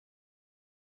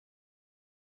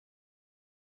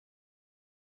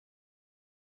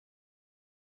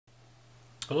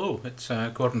Hello, it's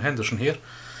Gordon Henderson here,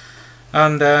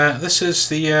 and this is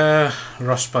the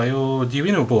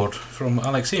raspioDuino board from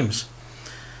Alex Ames.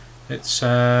 It's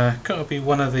got to be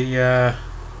one of the,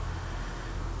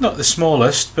 not the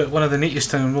smallest, but one of the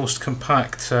neatest and most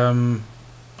compact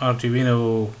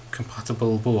Arduino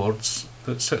compatible boards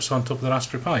that sits on top of the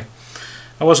Raspberry Pi.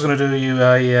 I was going to do you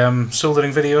a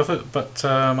soldering video of it, but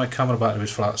my camera battery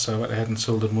was flat, so I went ahead and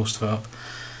soldered most of it up.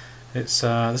 It's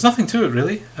there's nothing to it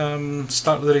really.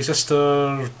 Start with the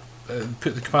resistor,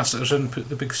 put the capacitors in, put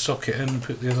the big socket in,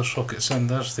 put the other sockets in.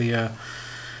 There's the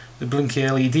blinky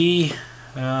LED.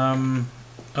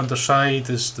 Underside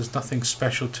there's nothing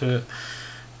special to it.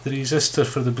 The resistor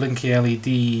for the blinky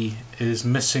LED is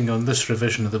missing on this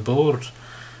revision of the board,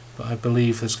 but I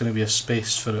believe there's going to be a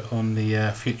space for it on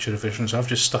the future revisions. I've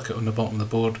just stuck it on the bottom of the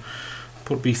board.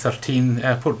 Port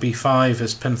B5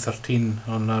 is pin 13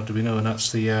 on Arduino, and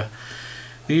that's the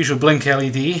usual blink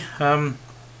LED.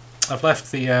 I've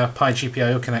left the Pi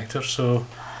GPIO connector, so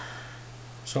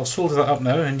I'll solder that up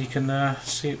now, and you can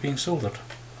see it being soldered.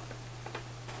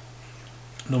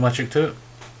 No magic to it.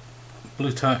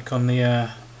 Blue tack on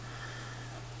the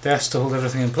desk to hold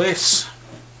everything in place.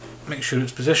 Make sure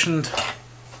it's positioned.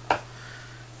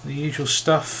 The usual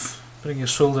stuff. Bring your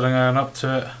soldering iron up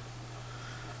to it.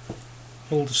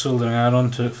 Hold the soldering iron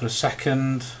onto it for a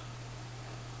second,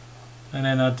 and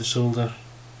then add the solder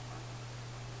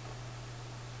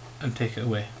and take it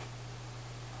away.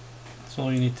 That's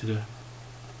all you need to do.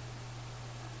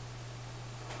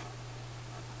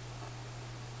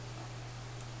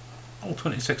 All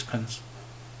 26 pins.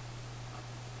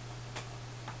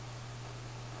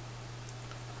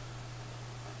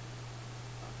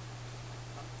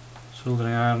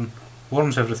 Soldering iron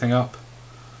warms everything up.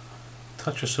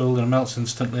 Touch a solder, melts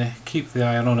instantly. Keep the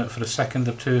iron on it for a second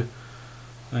or two,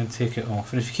 and then take it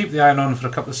off. And if you keep the iron on for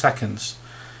a couple of seconds,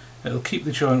 it'll keep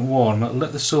the joint warm. It'll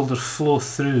let the solder flow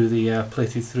through the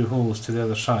plated through holes to the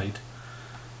other side,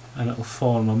 and it'll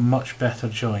form a much better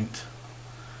joint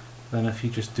than if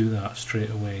you just do that straight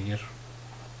away here.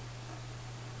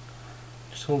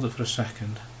 Just hold it for a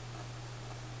second.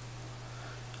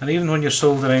 And even when you're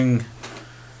soldering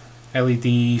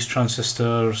LEDs,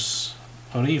 transistors,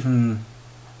 or even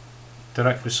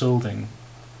directly soldering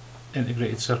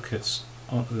integrated circuits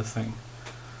onto the thing,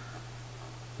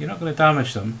 you're not going to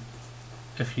damage them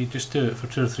if you just do it for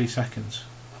 2 or 3 seconds.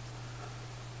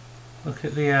 Look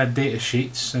at the data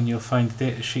sheets, and you'll find the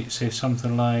data sheets say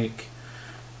something like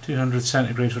 200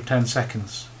 centigrade for 10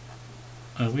 seconds.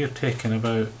 And we're taking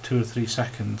about 2 or 3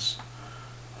 seconds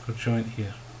per joint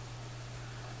here.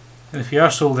 And if you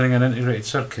are soldering an integrated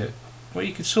circuit, well,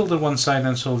 you could solder one side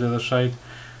and solder the other side.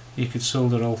 You could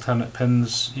solder alternate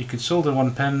pins. You could solder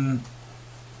one pin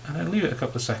and then leave it a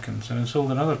couple of seconds and then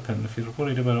solder another pin if you're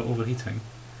worried about it overheating.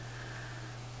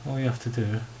 All you have to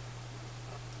do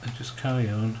is just carry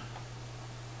on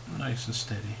nice and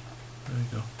steady. There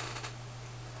we go.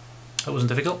 That wasn't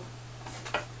difficult.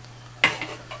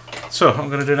 So what I'm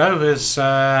going to do now is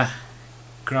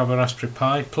grab a Raspberry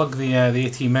Pi, plug the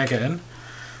ATmega in.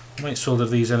 I might solder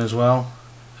these in as well,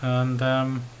 and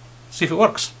see if it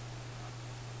works.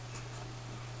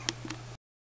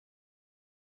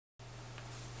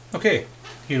 Okay,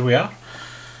 here we are.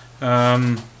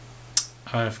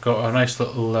 I've got a nice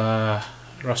little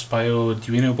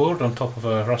raspioDuino board on top of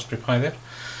a Raspberry Pi there.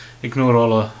 Ignore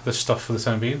all of this stuff for the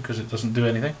time being because it doesn't do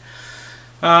anything.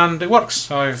 And it works.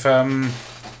 I've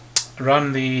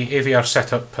run the AVR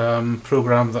setup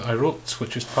program that I wrote,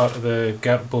 which is part of the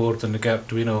GERT board and the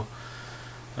GERTduino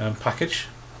package.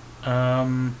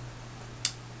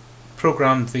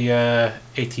 Programmed the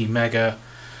ATmega,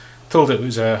 told it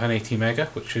was an ATmega,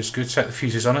 which is good, set the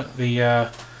fuses on it.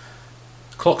 The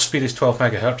clock speed is 12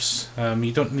 megahertz.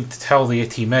 You don't need to tell the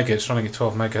ATmega it's running at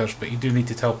 12 megahertz, but you do need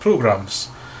to tell programs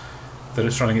that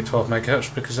it's running at 12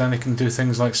 megahertz, because then they can do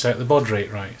things like set the baud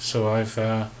rate right. So I've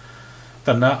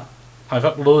done that. I've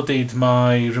uploaded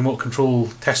my remote control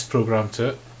test program to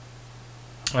it,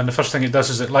 and the first thing it does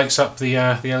is it lights up the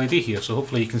LED here, so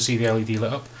hopefully you can see the LED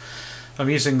lit up. I'm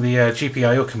using the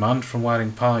GPIO command from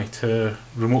Wiring Pi to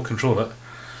remote control it.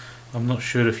 I'm not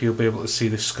sure if you'll be able to see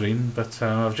this screen, but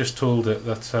I've just told it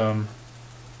that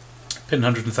pin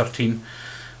 113,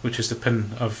 which is the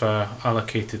pin I've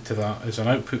allocated to that, is an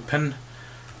output pin.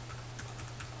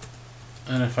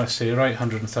 And if I say right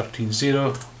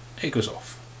 113.0, it goes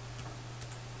off.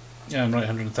 Yeah, I'm right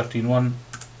 113.1,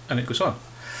 and it goes on.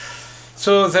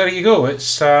 So there you go.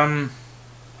 It's a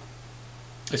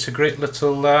great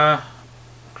little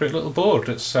board.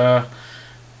 It's quite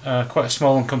a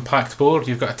small and compact board.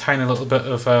 You've got a tiny little bit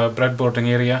of breadboarding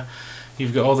area.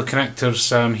 You've got all the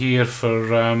connectors here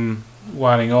for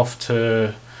wiring off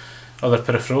to other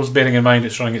peripherals, bearing in mind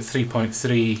it's running at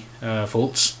 3.3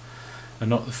 volts and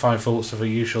not the 5 volts of a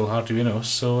usual Arduino.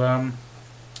 So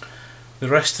the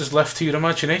rest is left to your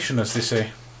imagination, as they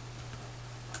say.